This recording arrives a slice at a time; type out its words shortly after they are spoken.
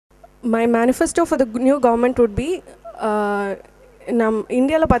My manifesto for the new government would be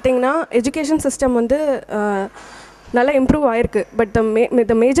India education system nalla improve aayirukku, but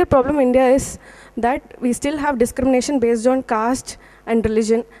the major problem in India is that we still have discrimination based on caste and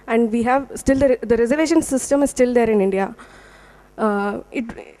religion, and we have still the reservation system is still there in India.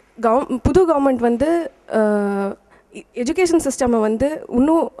 Pudu government education system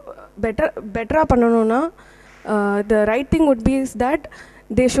unnu better pannanona, the right thing would be is that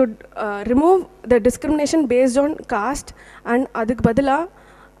they should remove the discrimination based on caste, and adukku badala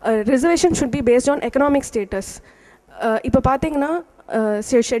reservation should be based on economic status. இப்போ பார்த்தீங்கன்னா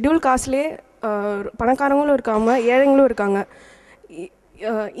schedule காஸ்ட்லேயே பணக்காரங்களும் இருக்காங்க, ஏழைங்களும் இருக்காங்க.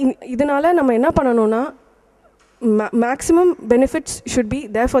 இதனால் நம்ம என்ன பண்ணணும்னா, maximum benefits should be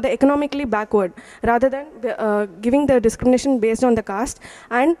there for the economically backward rather than giving the discrimination based on the caste.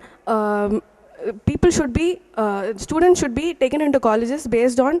 And people should be students should be taken into colleges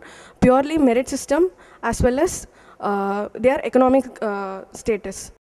based on purely merit system as well as their economic status.